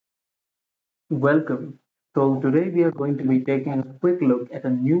Welcome. So today we are going to be taking a quick look at a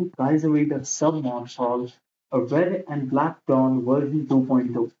new Kaiserita submod called a Red and Black Dawn version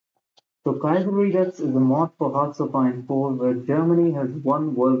 2.0. So Kaiserita is a mod for Hearts of Iron 4 where Germany has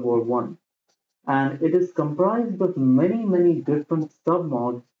won World War One, and it is comprised of many different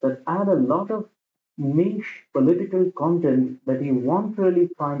submods that add a lot of niche political content that you won't really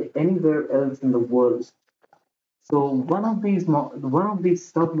find anywhere else in the world. So one of these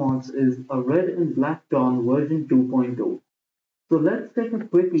submods is a Red and Black Dawn version 2.0. So let's take a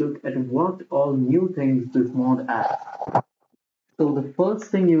quick look at what all new things this mod adds. So the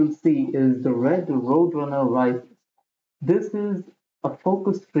first thing you'll see is the Red Roadrunner Rises. This is a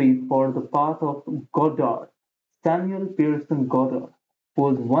focus tree for the path of Goddard, Samuel Pearson Goddard, who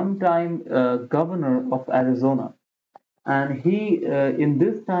was one time governor of Arizona. And in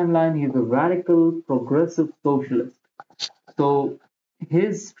this timeline, he's a radical progressive socialist. So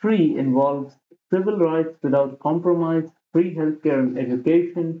his tree involves civil rights without compromise, free healthcare and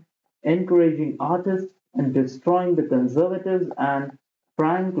education, encouraging artists, and destroying the conservatives and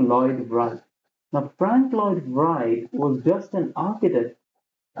Frank Lloyd Wright. Now, Frank Lloyd Wright was just an architect,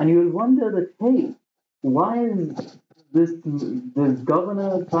 and you will wonder that, hey, why is this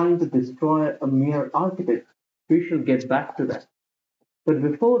governor trying to destroy a mere architect? We shall get back to that. But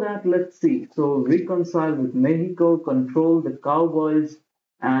before that, let's see. So reconcile with Mexico, control the Cowboys,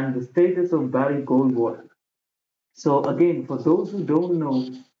 and the status of Barry Goldwater. So again, for those who don't know,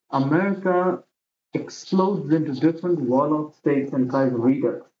 America explodes into different warlord states and Kaiser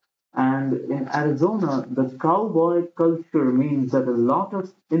redux. And in Arizona, the cowboy culture means that a lot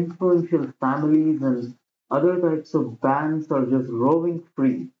of influential families and other types of bands are just roving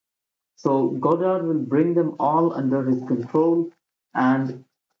free. So Goddard will bring them all under his control, and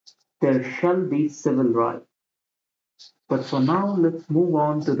there shall be civil rights. But for now, let's move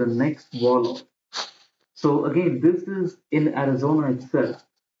on to the next warlord. So again, this is in Arizona itself.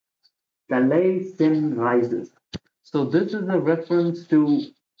 Calais Sin rises. So this is a reference to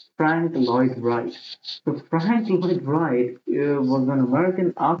Frank Lloyd Wright. So Frank Lloyd Wright was an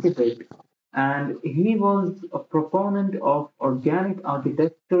American architect, and he was a proponent of organic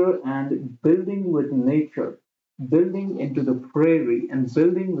architecture and building with nature, building into the prairie, and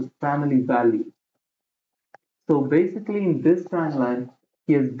building with family values. So basically, in this timeline,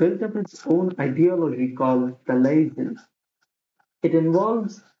 he has built up his own ideology called Salesian. It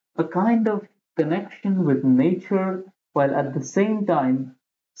involves a kind of connection with nature while at the same time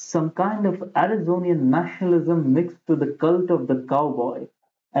some kind of Arizonian nationalism mixed with the cult of the cowboy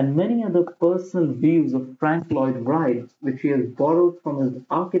and many other personal views of Frank Lloyd Wright, which he has borrowed from his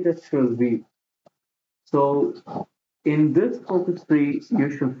architectural view. So, in this focus tree, you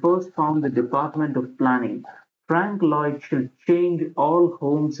should first found the Department of Planning. Frank Lloyd should change all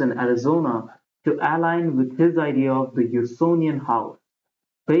homes in Arizona to align with his idea of the Usonian house.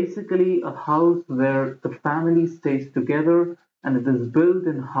 Basically, a house where the family stays together and it is built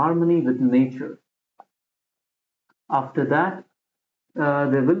in harmony with nature. After that,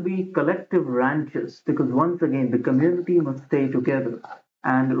 there will be collective ranches because once again the community must stay together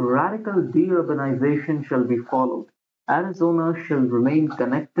and radical deurbanization shall be followed. Arizona shall remain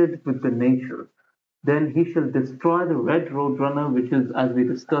connected with the nature. Then he shall destroy the red roadrunner, which is, as we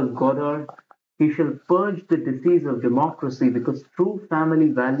discussed, Goddard. He shall purge the disease of democracy because true family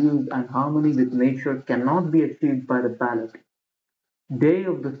values and harmony with nature cannot be achieved by the ballot. Day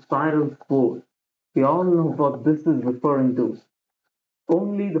of the spiral sword. We all know what this is referring to.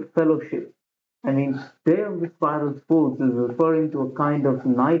 Only the fellowship. I mean, Day of the Spiral Sports is referring to a kind of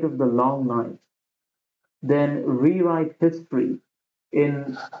night of the long night. Then rewrite history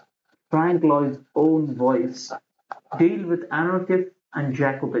in Frank Lloyd's own voice. Deal with anarchists and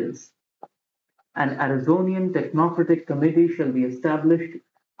Jacobins. An Arizonian technocratic committee shall be established.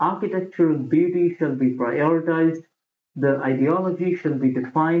 Architectural beauty shall be prioritized. The ideology shall be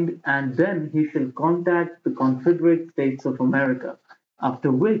defined, and then he shall contact the Confederate States of America.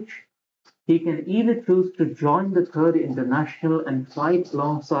 After which he can either choose to join the Third International and fight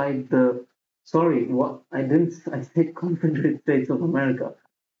alongside the sorry, what I didn't I said Confederate States of America.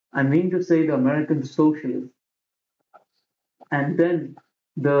 I mean to say the American Socialists. And then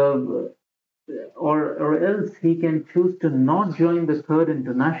the or else he can choose to not join the Third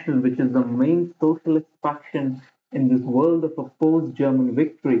International, which is the main socialist faction in this world of a post-German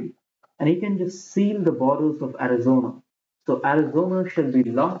victory, and he can just seal the borders of Arizona. So Arizona shall be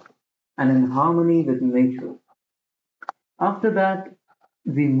locked and in harmony with nature. After that,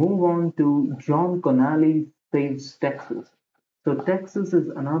 we move on to John Connolly saves Texas. So Texas is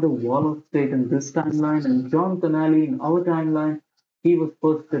another wall of state in this timeline, and John Connolly in our timeline He was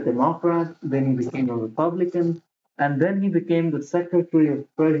first a Democrat, then he became a Republican, and then he became the Secretary of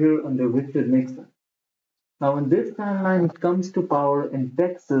Treasury under Richard Nixon. Now, in this timeline, it comes to power in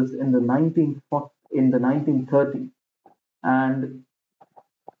Texas in the 1930s, and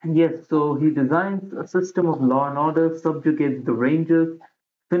yes, so he designs a system of law and order, subjugates the Rangers,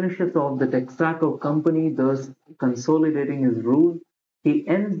 finishes off the Texaco Company, thus consolidating his rule. He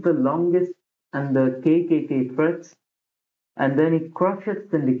ends the longest and the KKK threats, and then he crushes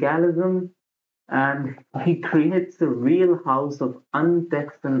syndicalism and he creates a real house of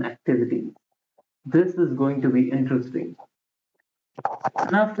un-Texan activities. This is going to be interesting.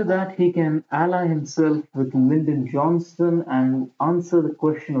 And after that, he can ally himself with Lyndon Johnson and answer the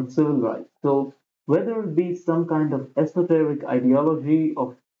question of civil rights. So, whether it be some kind of esoteric ideology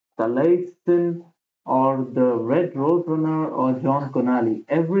of Taliesin or the Red Roadrunner or John Connolly,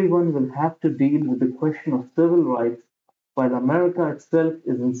 everyone will have to deal with the question of civil rights while America itself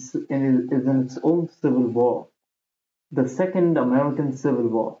is in its own civil war, the Second American Civil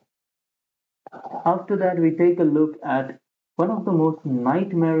War. After that, we take a look at one of the most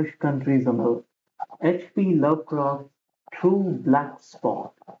nightmarish countries on earth, H.P. Lovecraft's true black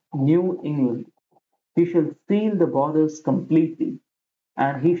spot, New England. He shall seal the borders completely,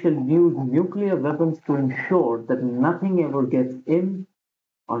 and he shall use nuclear weapons to ensure that nothing ever gets in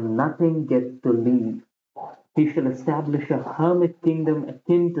or nothing gets to leave. He shall establish a hermit kingdom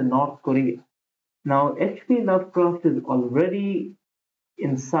akin to North Korea. Now, H.P. Lovecraft is already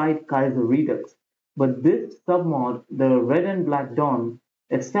inside Kaiser Redux. But this submod, the Red and Black Dawn,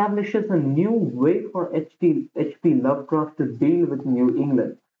 establishes a new way for H.P. Lovecraft to deal with New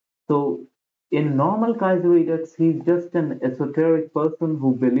England. So, in normal Kaiser Redux, he's just an esoteric person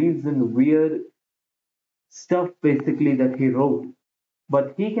who believes in weird stuff basically that he wrote.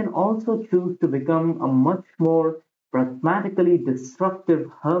 But he can also choose to become a much more pragmatically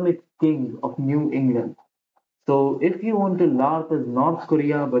destructive hermit king of New England. So if you want to LARP as North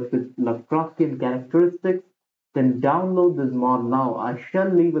Korea but with Lovecraftian characteristics, then download this mod now. I shall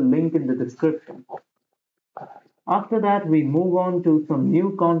leave a link in the description. After that, we move on to some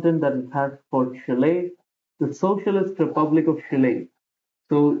new content that it has for Chile, the Socialist Republic of Chile.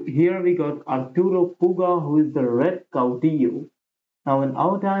 So here we got Arturo Puga, who is the Red Caudillo. Now, in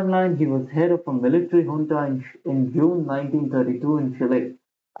our timeline, he was head of a military junta in June 1932 in Chile.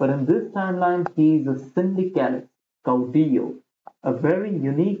 But in this timeline, he is a syndicalist, caudillo, a very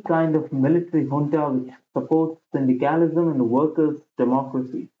unique kind of military junta which supports syndicalism and workers'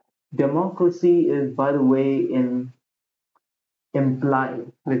 democracy. Democracy is, by the way, in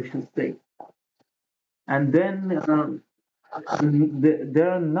implied, let's just say. And then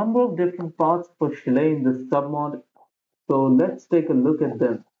there are a number of different parts for Chile in this submod. So let's take a look at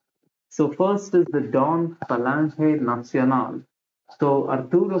them. So first is the Don Falange Nacional. So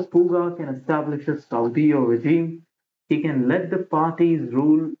Arturo Puga can establish a caudillo regime. He can let the party's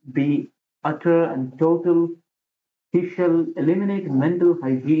rule be utter and total. He shall eliminate mental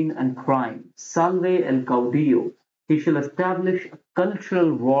hygiene and crime. Salve el caudillo. He shall establish a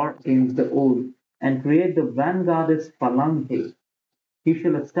cultural war against the old and create the vanguardist Falange. He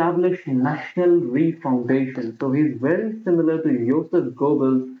shall establish national refoundation. So he's very similar to Joseph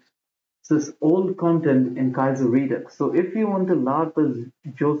Goebbels' this old content in Kaiser Redux. So if you want to LARP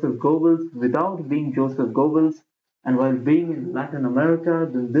as Joseph Goebbels without being Joseph Goebbels and while being in Latin America,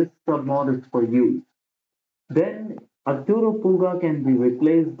 then this submod is for you. Then Arturo Puga can be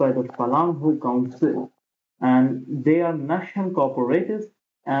replaced by the Falange Council, and they are national cooperatives,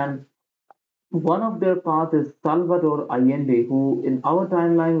 and one of their paths is Salvador Allende, who in our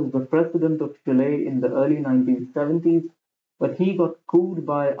timeline was the president of Chile in the early 1970s, but he got couped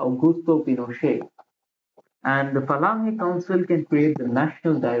by Augusto Pinochet. And the Falange Council can create the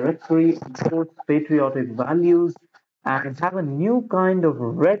national directory, enforce patriotic values, and have a new kind of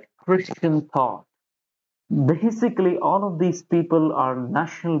red Christian thought. Basically, all of these people are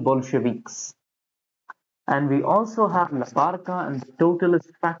national Bolsheviks. And we also have La Barca and the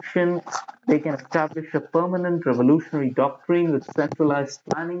Totalist faction. They can establish a permanent revolutionary doctrine with centralized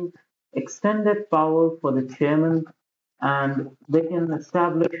planning, extended power for the chairman, and they can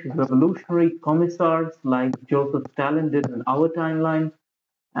establish revolutionary commissars like Joseph Stalin did in our timeline.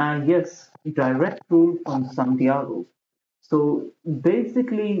 And yes, direct rule from Santiago. So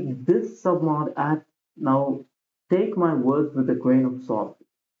basically, this submod adds now take my words with a grain of salt,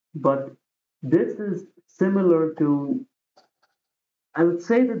 but this is similar to, I would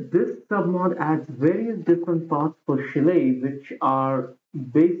say that this submod adds various different parts for Chile, which are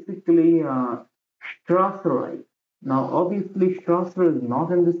basically Strasserite. Now, obviously, Strasser is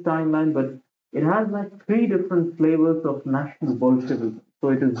not in this timeline, but It has like three different flavors of National Bolshevism, so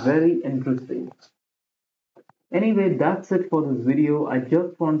it is very interesting. Anyway, that's it for this video. I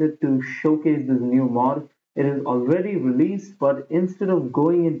just wanted to showcase this new mod. It is already released, but instead of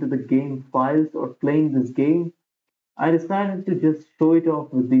going into the game files or playing this game, I decided to just show it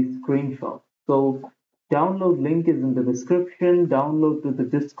off with these screenshots. So download link is in the description. Download to the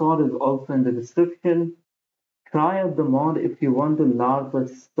Discord is also in the description. Try out the mod if you want to LARP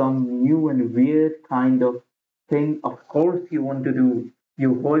with some new and weird kind of thing. Of course, you want to do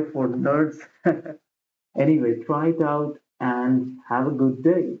your boy for nerds. Anyway, try it out and have a good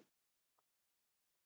day.